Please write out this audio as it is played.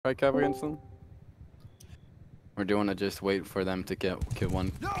Try cap against them? Or do you want to just wait for them to kill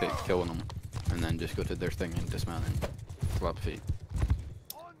one of them, and then just go to their thing and dismount and swap feet?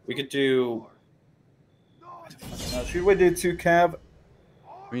 We could do... Should we do 2 cav?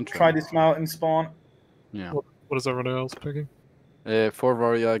 Try dismount and spawn? Yeah. What is everybody else picking? 4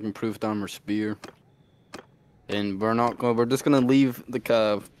 Variag, improved armor, spear. And we're just gonna leave the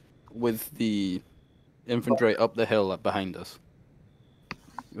cav with the infantry up the hill behind us.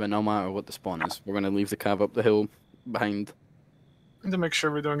 But no matter what the spawn is, we're gonna leave the cav up the hill behind. To make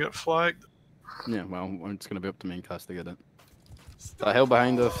sure we don't get flagged. Yeah, well, it's gonna be up to main cast to get it. The hill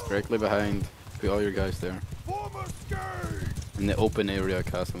behind us, directly behind. Put all your guys there. In the open area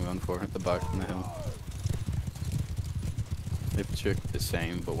cast I'm going for, at the back from the hill. They've checked the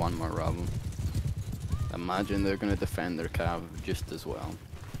same, but one more problem. Imagine they're gonna defend their cav just as well.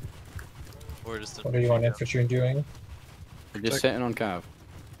 Or just What do you want infantry doing? They're just sitting on cav.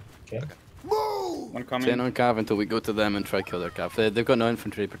 Okay. Move! One coming. Sitting on cav until we go to them and try kill their cav. They've got no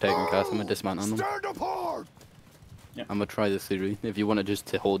infantry protecting cast. I'm gonna dismount on them. Stand up hard! Yeah. I'm gonna try this theory. If you want to just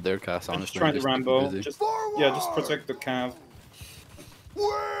to hold their cast, honestly. Just try to Rambo. Just protect the cav.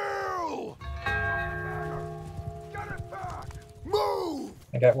 Will! Get it back! Move!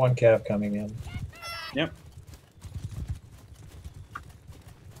 I got 1 cav coming in. Yep.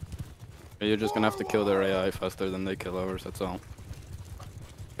 You're just gonna have to kill their AI faster than they kill ours, that's all.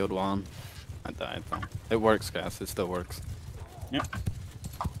 Killed one. I died though. It works, guys. It still works. Yep.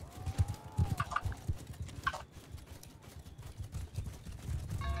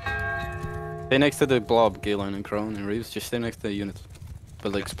 Stay next to the blob, Galen and Crone and Reeves. Just stay next to the units.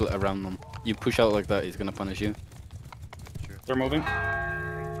 But like split around them. You push out like that, he's gonna punish you. Sure. They're moving.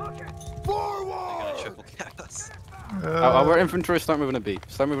 Forward! I'm gonna triple cast. Our infantry, start moving a B.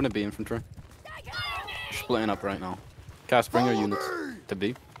 Start moving a B, infantry. You're splitting up right now. Cast, bring your units to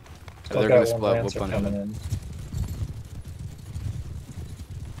B. So they're gonna split up, we'll punish them.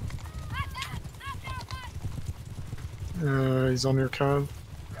 He's on your cab.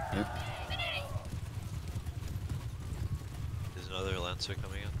 Yeah. There's another Lancer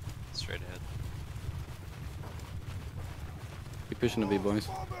coming in. Straight ahead. Keep pushing the B, boys.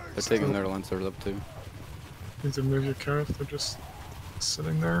 They're taking their lancers up too. Need to move your car if they're just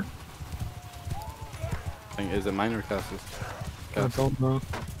sitting there. I think, is it mine or Cass's? I don't know.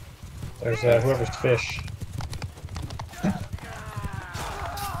 There's whoever's fish.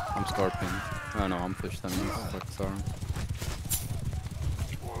 I'm Scorpion. Oh no, I'm Fish then. Fuck, sorry.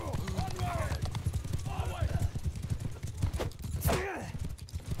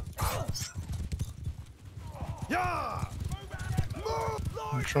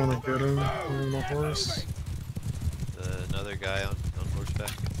 I'm trying to get him on the horse. Another guy on horseback,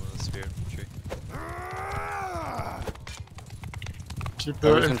 one of the spear infantry. Keep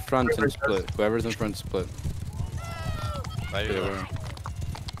Whoever's in front and split. Whoever's in front split. Right Yeah, here.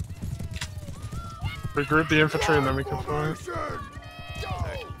 Regroup the infantry and then we can fight.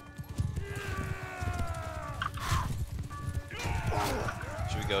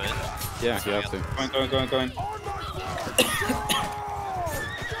 Should we go in? Yeah, you have to. Going.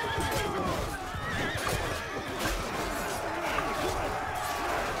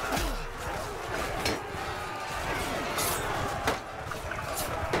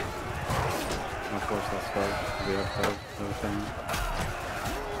 Of course, that's hard. We have to everything.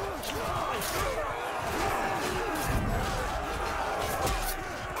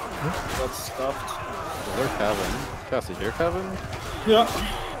 That's stuffed. Is their cabin? Cass, is your cabin? Yeah.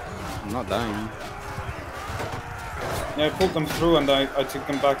 I'm not dying. Yeah, I pulled them through and I took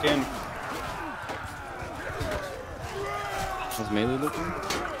them back in. Is melee looking?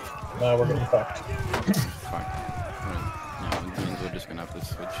 No, we're getting fucked. Fine. Yeah, it means we're just gonna have to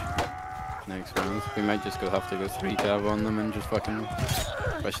switch next round. We might just have to go 3 cav on them and just fucking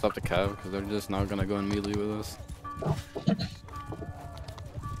stop the cav because they're just not gonna go in melee with us.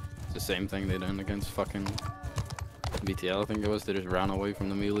 It's the same thing they did against fucking BTL, I think it was. They just ran away from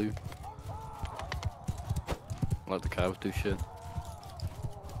the melee. Let the cav do shit.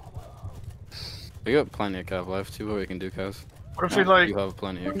 We got plenty of cav left. See what we can do, Kaz. What if we like? You have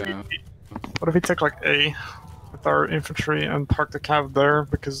plenty of cav. What if we take like A with our infantry and park the cav there?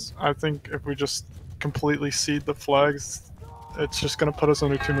 Because I think if we just completely cede the flags, it's just gonna put us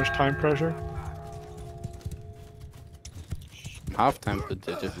under too much time pressure. I'm half tempted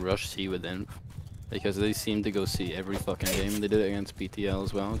to just rush C with inf. Because they seem to go C every fucking game. They did it against BTL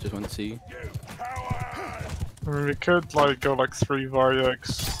as well, just went C. I mean, we could like go like 3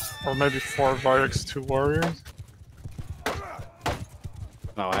 Varyax, or maybe 4 Varyax, 2 warriors.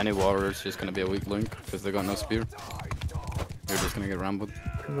 No, any warrior's just gonna be a weak link, because they got no spear. They're just gonna get rambled.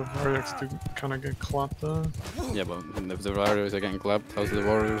 The Varyaks do kind of get clapped there. Yeah, but if the warriors are getting clapped, how's the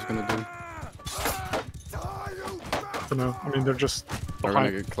warriors gonna do? I don't know. I mean, they're just They're gonna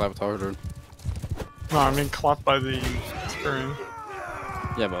behind. get clapped harder. No, I mean clapped by the experience.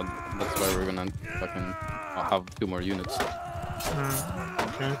 Yeah, but that's why we're gonna fucking have 2 more units.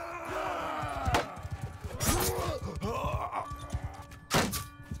 Okay.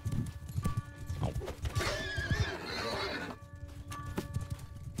 Oh.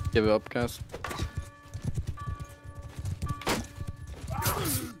 Give it up, Cass.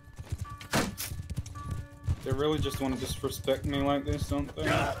 They really just want to disrespect me like this, don't they?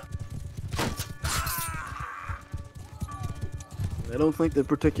 I don't think they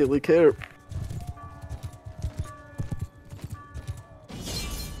particularly care.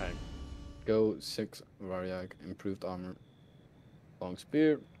 Alright. Go 6 Varyak, improved armor. Long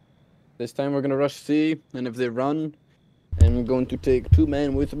spear. This time we're gonna rush C, and if they run, I'm going to take 2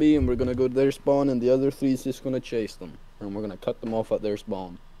 men with me, and we're gonna go to their spawn, and the other 3 is just gonna chase them. And we're gonna cut them off at their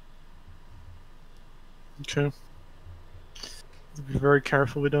spawn. Okay. Be very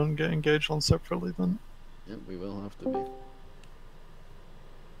careful we don't get engaged on separately then. Yep, we will have to be.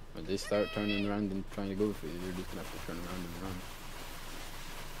 When they start turning around and trying to go for you, you're just gonna have to turn around and run.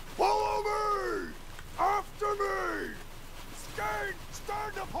 Follow me! After me!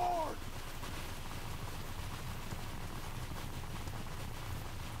 Stand apart!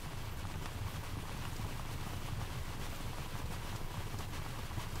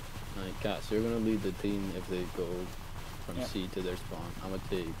 Alright, Kat, so you're gonna lead the team if they go from Yeah. C to their spawn. I'm gonna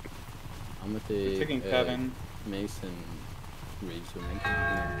We're taking take Kevin. Mason, Reeves, so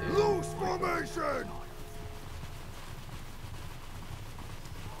Loose formation!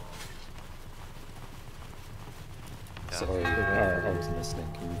 Sorry, I was listening.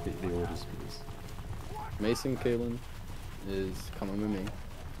 Can you repeat the orders, please? Mason Kalen is coming with me,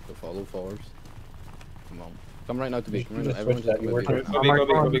 so follow forwards. Come on. Come right now to B. Come right now. Everyone just come with B. Go B, go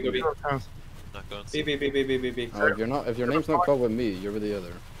B, go B, go B. Not going B, to. B, B, B, B, B, B. Oh, if your name's not called with me, you're with the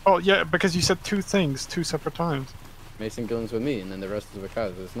other. Oh yeah, because you said 2 things 2 separate times. Mason Killen's with me, and then the rest is with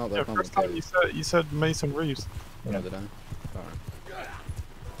Kaz. It's not Yeah, that first time complicated. you said Mason Reeves. Oh, did I? Alright.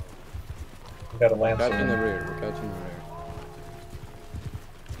 We got a We're lancer. catching the rear. We're catching the rear.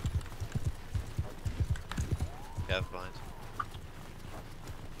 Cav behind.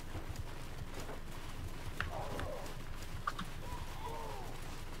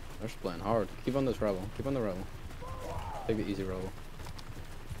 They're just playing hard. Keep on this rebel. Keep on the rebel. Take it easy, rebel.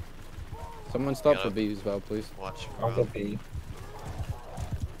 Someone stop Yeah. for B as well, please. Watch. I'll go B.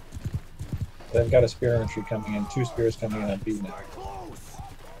 They've got a spear infantry coming in. 2 spears coming in at B now.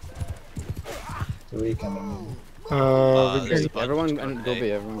 3 coming in. There's a bunch Everyone going and go A.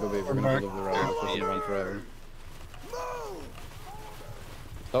 B. Everyone go B. We're gonna Back. deliver the rebel. We're gonna run forever.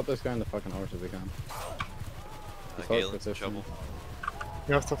 Stop this guy in the fucking horse if we can. He's hot Galen's in position. trouble.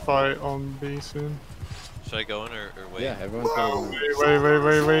 You have to fight on B soon. Should I go in or wait? Yeah, everyone's going.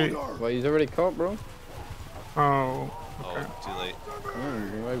 Wait. Well, he's already caught, bro. Oh. Oh, too late.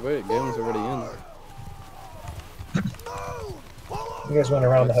 Wait. Galen's already in. You guys went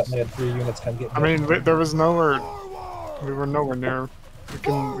around the hut and they had 3 units come get I mean, there was nowhere. We were nowhere near. We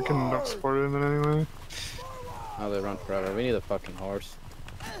couldn't have supported him in any way. Oh, they run forever. We need a fucking horse.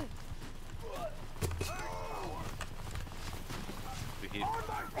 We keep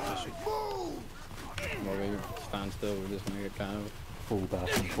pushing. While we stand still, we're just gonna get kind of. Fall back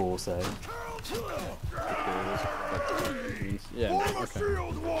and force A. Yeah, okay.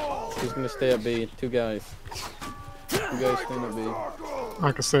 Who's gonna stay at B? 2 guys. 2 guys staying at B.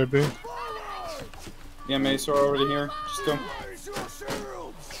 I could say B. Yeah, Mace are already here. Just go.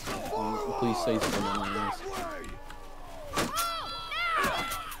 Please say something on my ass.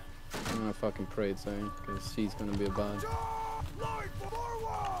 I'm gonna fucking pray it's saying, because C's gonna be a bad.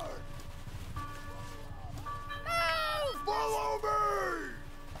 Follow me!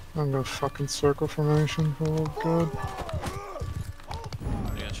 I'm gonna fucking circle formation. Oh god.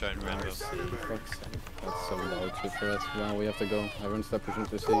 I'm gonna try and random. Fuck's sake. That's $7 shit for us. Wow, we have to go. Everyone step pushing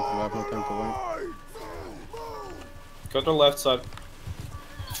to C. We have no time to wait. Go to the left side.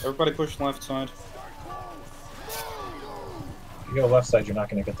 Everybody push left side. If you go left side, you're not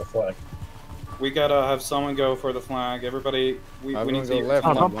going to get the flag. We gotta have someone go for the flag. Everybody, we I'm need gonna to go left.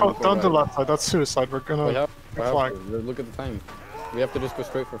 No, Come on, don't do right. left side. That's suicide. We're We gonna. have flag. to. Look at the time. We have to just go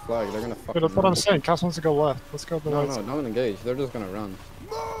straight for flag. They're gonna Yeah, fucking that's what I'm run. saying. Cass wants to go left. Let's go to the No, right no, side. don't engage. They're just gonna run.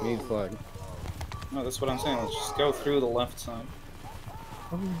 We need flag. No, that's what I'm saying. Let's just go through the left side,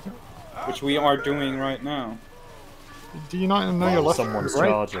 which we are doing right now. Do you not know your left Someone's right?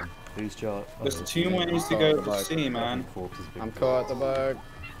 charging. Who's charging? There's 2 ways to go to C, man. I'm caught at the back.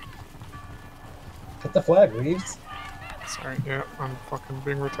 Hit the flag, Reeves. Sorry, yeah, I'm fucking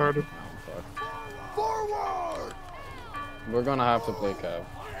being retarded. Forward! We're gonna have to play Cav.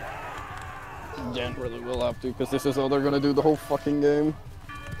 Generally, we'll have to, because this is all they're gonna do the whole fucking game.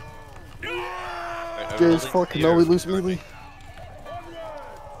 Jeez, fuck, now we lose melee.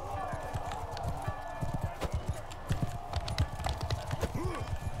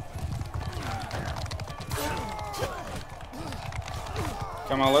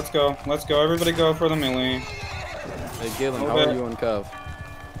 Come on, let's go. Let's go. Everybody go for the melee. Hey Galen, how are you on Cav?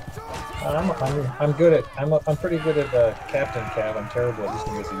 I'm good at I'm pretty good at Captain Cav. I'm terrible at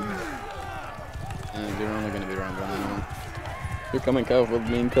using it as a unit. You're only gonna be round 1 anyway. You're coming Cav with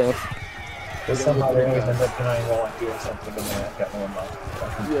me and Cav. But somehow they always end up denying while I'm doing something and then I've got no one left.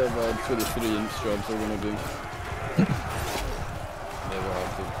 Yeah, but it's for the 3 inch jobs they're gonna do. They will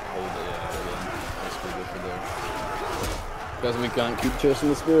have to hold it again. That's pretty good for there. Because we can't keep chasing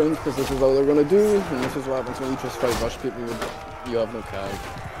the spirits, because this is all they're gonna do, and this is what happens when you just try to rush people with you have no Cav.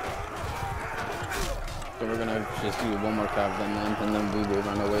 So we're gonna just do 1 more Cav then, and then we will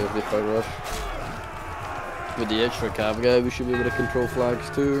run away if they try to rush. With the extra Cav guy, we should be able to control flags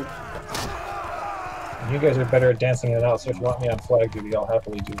too. You guys are better at dancing it out, so if you want me on flag duty, I'll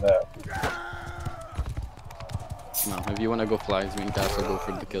happily do that. No, if you want to go flags, me and Cass will go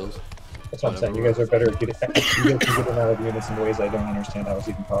for the kills. That's what I'm saying. You guys are better at getting you guys can get out of units in ways I don't understand how it's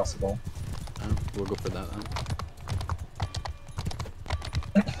even possible. We'll go for that then.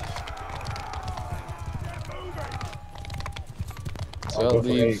 So that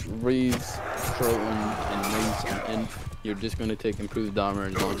leaves Reeves, Troton, and Reeves and Inf. You're just going to take improved armor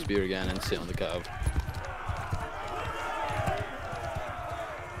and long spear again and sit on the Cav.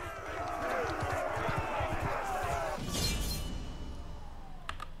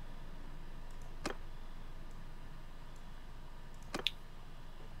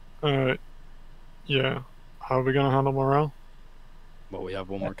 Yeah. How are we gonna handle morale? Well, we have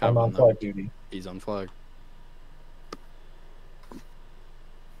 1 more Cav. I'm on flag duty. He's on flag.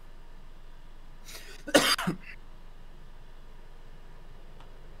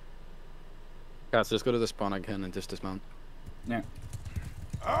 Cass, just go to the spawn again and just dismount. Yeah.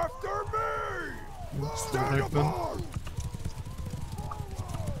 After me! Stand Like them. apart!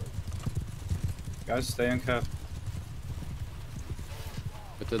 Guys, stay in Cav.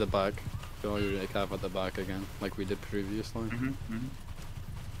 Go to the back. Go your Cav at the back again, like we did previously.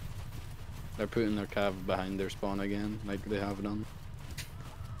 They're putting their Cav behind their spawn again, like they have done.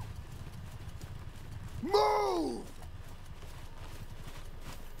 Move!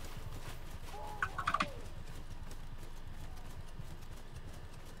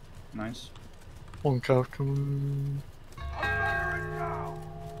 Nice. 1 Cav coming.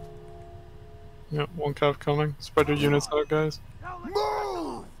 Yep, 1 Cav coming. Spread your units out, guys.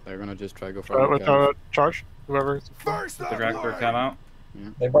 Move! They're gonna just try to go for the With Cav. charge, whoever. First The director came out.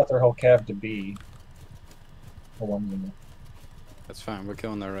 They brought their whole Cav to B. For 1 unit. That's fine, we're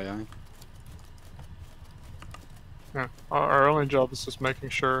killing their AI. Yeah, our only job is just making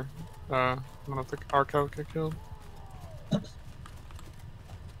sure none of our Cav get killed. Put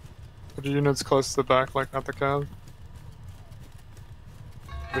your units close to the back, like at the Cav.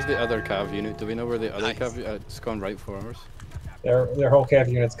 Where's the other Cav unit? Do we know where the other Cav it's gone right for ours? Their whole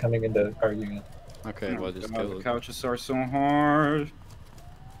Cav unit's coming into our unit. Okay, well just kill The it. couches are so hard.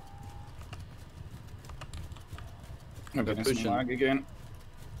 I'm getting some pushing. lag again.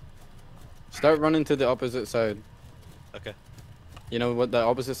 Start running to the opposite side. Okay. You know what, the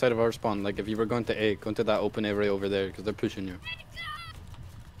opposite side of our spawn, like if you were going to A, go to that open area over there, because they're pushing you.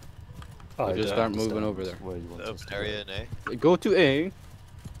 I just don't start moving understand over there. where you want The us open to area go. in A. Go to A,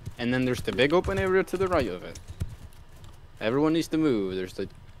 and then there's the big open area to the right of it. Everyone needs to move. There's the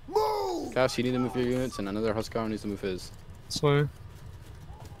Move! Cass, you need to move your units, and another Huskar needs to move his. So,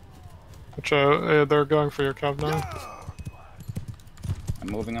 which yeah, they're going for your Cav now. I'm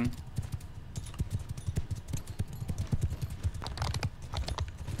moving them.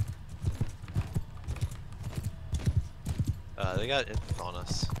 They got inf on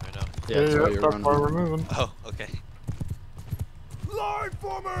us right now. Yeah, that's why you're that's running. why we're moving. Oh, okay. Line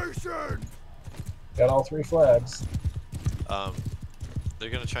formation! Got all 3 flags. They're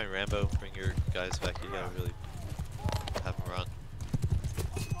gonna try and Rambo, bring your guys back. You gotta really have them run.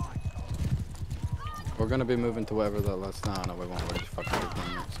 We're gonna be moving to wherever that last. No, we won't. We're just fucking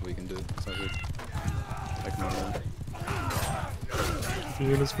doing it so we can do it. So good. Ignore that. The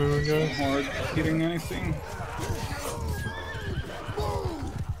units moving, guys. Hard hitting anything.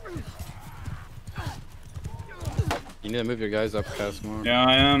 You need to move your guys up, Cass, more. Yeah,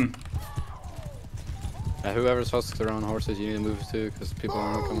 I am. Whoever's husks are on horses, you need to move too, because people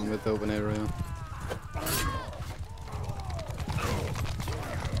aren't coming with the open area.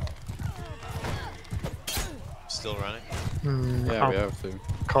 Still running? Yeah, we have to.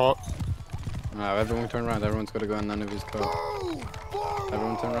 Caught. No, everyone turn around. Everyone's got to go and none of his caught. Move! Forward!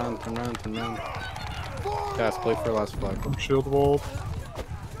 Everyone turn around, turn around, turn around. Cast, play for last flag. I'm shield walled.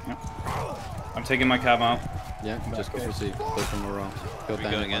 I'm taking my cab out. Yeah, just go for C. Play from where wrong. Go We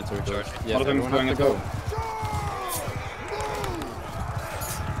down going and in? answer doors. Charging? Yeah, One of them's everyone has to going go.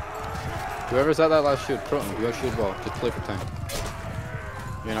 Whoever's at that last shoot, Proton, you go shoot ball. Just play for time.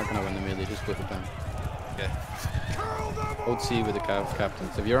 You're not gonna win the melee, just play for time. Okay. Hold C with the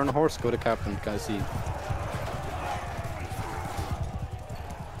captains. If you're on a horse, go to captain, guys C.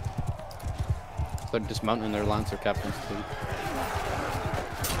 Start dismounting their lancer captains too.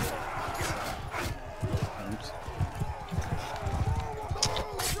 Oops.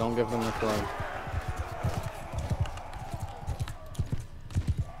 Don't give them the flag.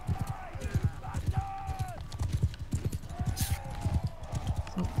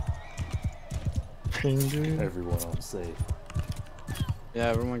 Pingy. Everyone on safe. Yeah,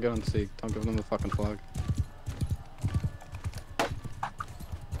 everyone get on C. Don't give them the fucking flag.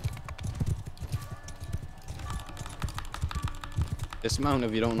 Dismount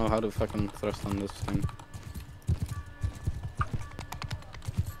if you don't know how to fucking thrust on this thing.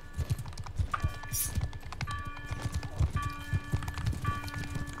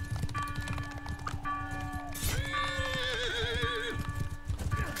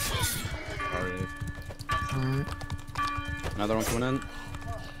 Alright. Another one coming in.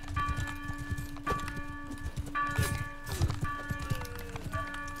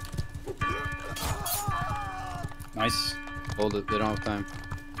 Nice. Hold it, they don't have time.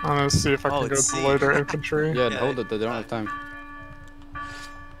 I'm gonna see if I Oh, can go it's to C. later infantry. Yeah, Yeah, hold it, they don't have time.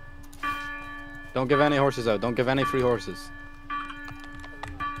 Don't give any horses out, don't give any free horses.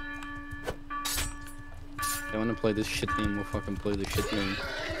 They wanna play this shit game, we'll fucking play this shit game.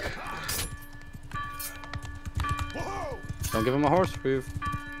 Don't give him a horse, proof.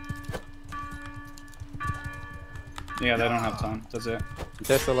 Yeah, they don't have time. That's it.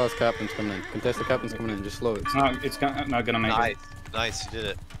 Contest the last captain's coming in. Contest the captain's coming in, just slow it. It's not gonna make Nice. it. Nice, you did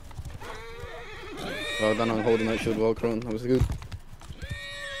it. Well done on holding that shield wall, Crone. That was good.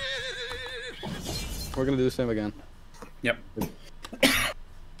 We're gonna do the same again. Yep.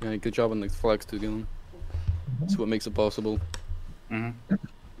 Yeah, good job on the flags too, Gillen. That's what makes it possible. Mm-hmm.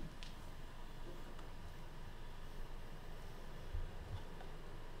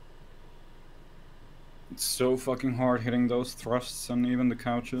 It's so fucking hard hitting those thrusts and even the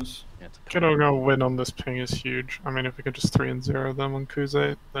couches. Yeah, it's Getting a win on this ping is huge. I mean, if we could just 3-0 them on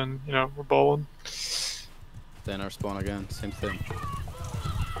Kuze, then, you know, we're bowling. Then our spawn again, same thing.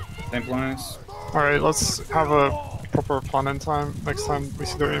 Same plans. Alright, let's have a proper plan in time. Next time we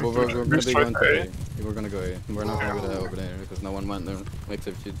see their Well, we're infantry. gonna be straight going to to A. A. We're gonna go A. We're not gonna go to over there because no one went there.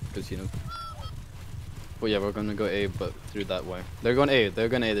 Except you, because you know. But yeah, we're gonna go A, but through that way. They're going A. They're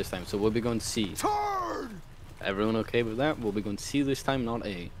going A this time, so we'll be going C. Turn! Everyone okay with that? We'll be going C this time, not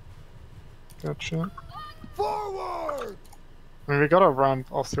A. Gotcha. Forward! I mean, we got a ramp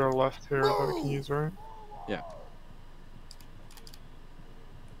off to our left here that we can use, right? Yeah.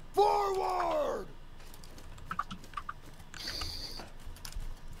 Forward!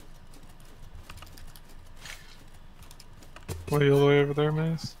 What are you all the way over there,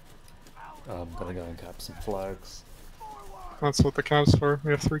 Mace? I'm gonna go and cap some flags. That's what the cab's for.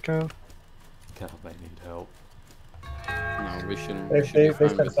 We have 3 cab. Cap may need help. No, we shouldn't. They, we should they, be they fine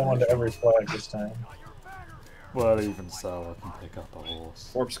sent with someone the to every flag this time. Well, even so, I can pick up a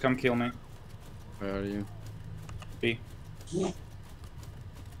horse. Orbs, come kill me. Where are you? B.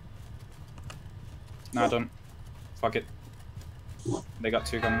 Nah, don't. Fuck it. They got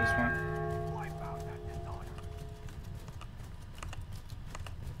 2 coming this way.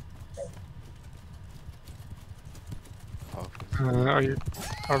 Oh,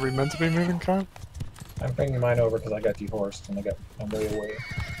 Are we meant to be moving cab? I'm bringing mine over because I got dehorsed and I'm way away.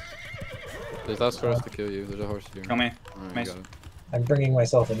 that's for us to kill you. There's a horse here. Kill me. Alright, Mace. got it. I'm bringing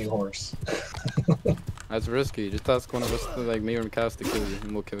myself a new horse. That's risky. Just ask one of us, to, like me or Cass, to kill you,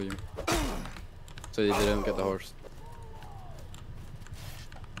 and we'll kill you. So they don't get the horse.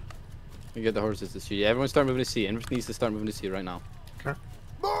 You get the horses to C. Everyone start moving to C. Everyone needs to start moving to C right now.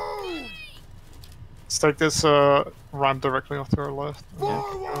 Move! Let's take this ramp directly off to our left. and Yeah.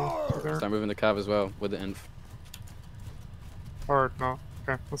 go through there. Start moving the cav as well with the inf. Or no.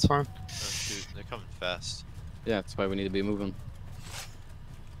 Okay, that's fine. Oh, shoot, they're coming fast. Yeah, that's why we need to be moving.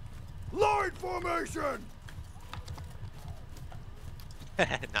 Line formation!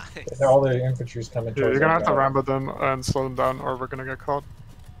 Nice. All the infantry's coming Yeah, towards you're gonna have to our rambo them and slow them down, or we're gonna get caught.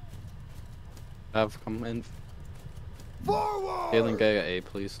 Have come in. Forward! Healing guy at A,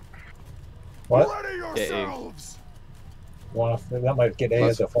 please. What? Ready Yeah, A. yourselves! That might get A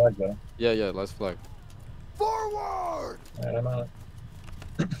as a flag, though. Yeah, let's flag. Forward! Alright, I'm on it.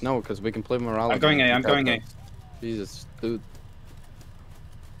 No, because we can play morale. I'm going A, I'm going A. Jesus, dude.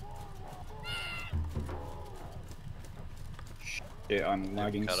 Yeah, I'm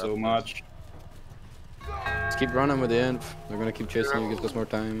lagging cut so up. much. Just keep running with the inf. They're gonna keep chasing you, give us more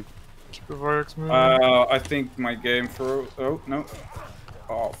time. Keep the Varix moving. I think my game froze. Oh, no.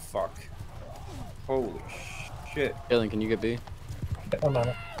 Oh, fuck. Holy shit. Healing, can you get B? I'm on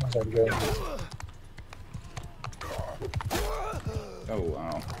it. I'm sorry to go. Oh,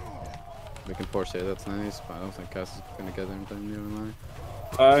 wow. We can force it, that's nice, but I don't think Cass is gonna get there in time, never mind.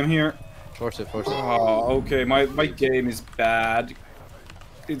 I'm here. Force it, force it. Oh, okay. My game is bad.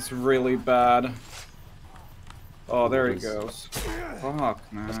 It's really bad. Oh, there he goes.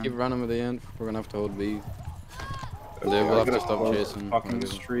 Fuck, man. Let's keep running with the inf. We're gonna have to hold B. Oh, They will I have to gotta stop close chasing. the fucking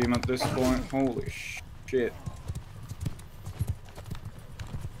stream at this point. Holy shit.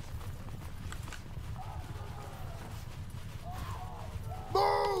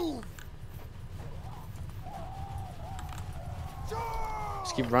 Move!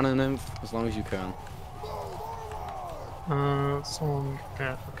 Just keep running inf as long as you can. Someone.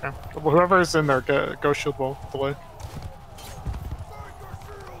 Yeah, okay. Well, whoever's in there, go shield wall. Delay.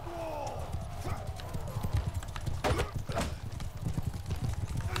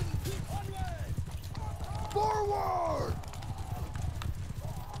 Forward!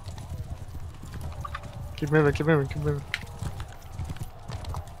 Keep moving, keep moving, keep moving.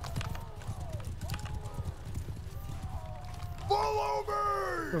 Follow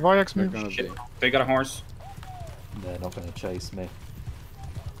me! The Varix They're move. gonna Shit. be. They got a horse. They're not going to chase me.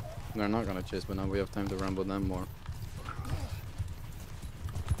 They're not gonna chase, but now we have time to ramble them more.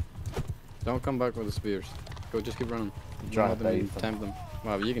 Don't come back with the spears. Go, just keep running. I'm Don't trying let to them bait them. tempt them.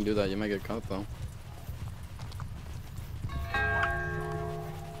 Wow, you can do that. You might get caught though.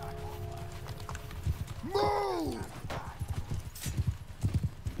 Move!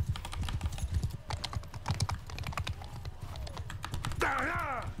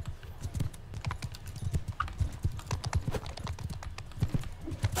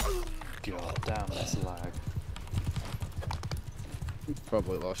 God damn, that's lag.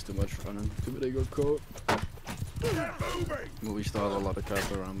 Probably lost too much running. Too many got caught. But we still had a lot of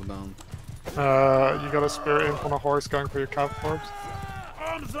cav around the down. You got a spirit imp on a horse going for your cav corpse.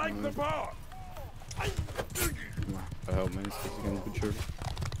 Arms like the bar! I help me, so you can be sure.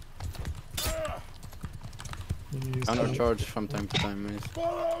 Use Counter that. charge from time to time, mace.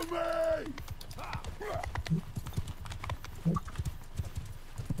 Follow me!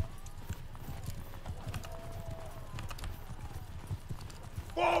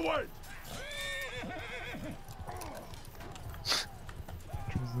 Forward!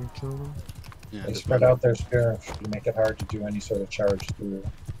 Tries to kill them. Yeah, They just spread run. out their spear to make it hard to do any sort of charge through.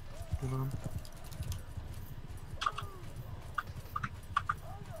 Hold on.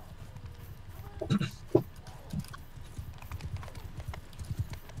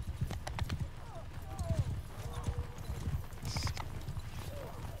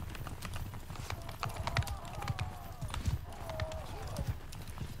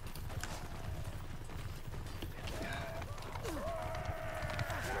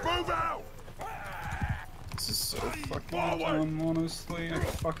 Move out! This is so fucking dumb, honestly. I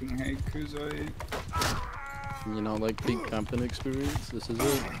fucking hate Kuzai. You know, like peak camping experience. This is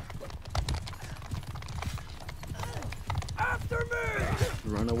it. After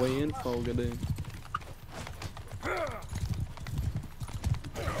me! Run away and fall good in.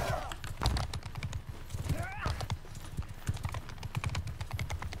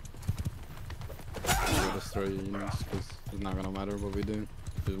 I'll just throw your units because it's not gonna matter what we do.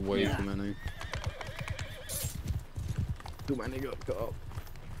 There's way too many. Too many got caught.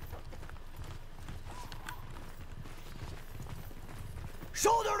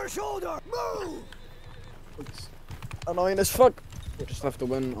 Shoulder to shoulder! Move! It's annoying as fuck. We just have to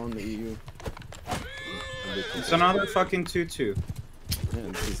win on the EU. It's another fucking 2-2. Yeah,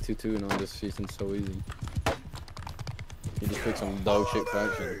 this is 2-2 and on this season's so easy. You just pick some dog shit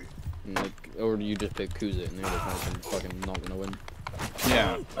faction. And like, or you just pick Kuzit and they're just fucking not gonna win.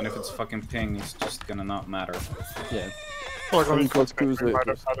 Yeah, and if it's fucking ping, it's just gonna not matter. Yeah. Like, I mean, Plus we Kuzit. might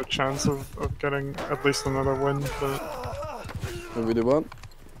have had a chance of getting at least another win, but What we do what?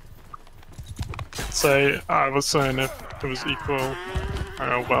 say, I was saying if it was equal,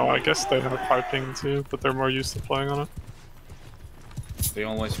 well, I guess they have a piping too, but they're more used to playing on it. They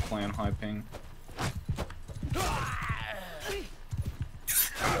always play on high ping.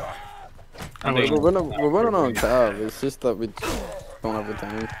 And They- we- We're running on cav. It's just that we don't have the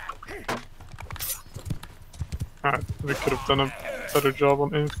time. Alright, we could have done a better job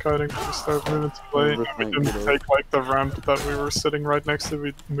on inf kiting because we started moving too late. We're We fine, didn't kiddo. take like the ramp that we were sitting right next to.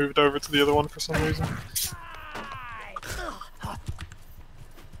 We moved over to the other one for some reason.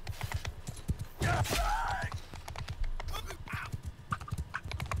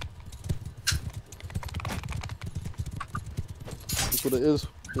 That's what it is.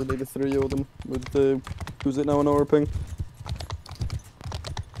 We need the 3 of them with the. Who's it now on our ping?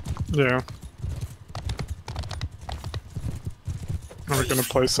 Yeah. Are we gonna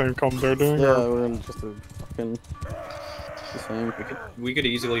play same comp they're doing? Yeah, or- we're in just a fucking. The same. We could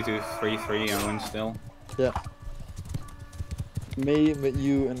easily do 3-3 and win still. Yeah. Me,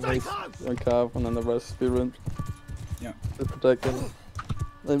 you, and Mace on cav, and then the rest spearrun. Yeah. Just protecting.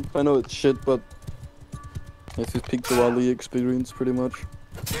 I know it's shit, but it's just peak the Wally experience pretty much.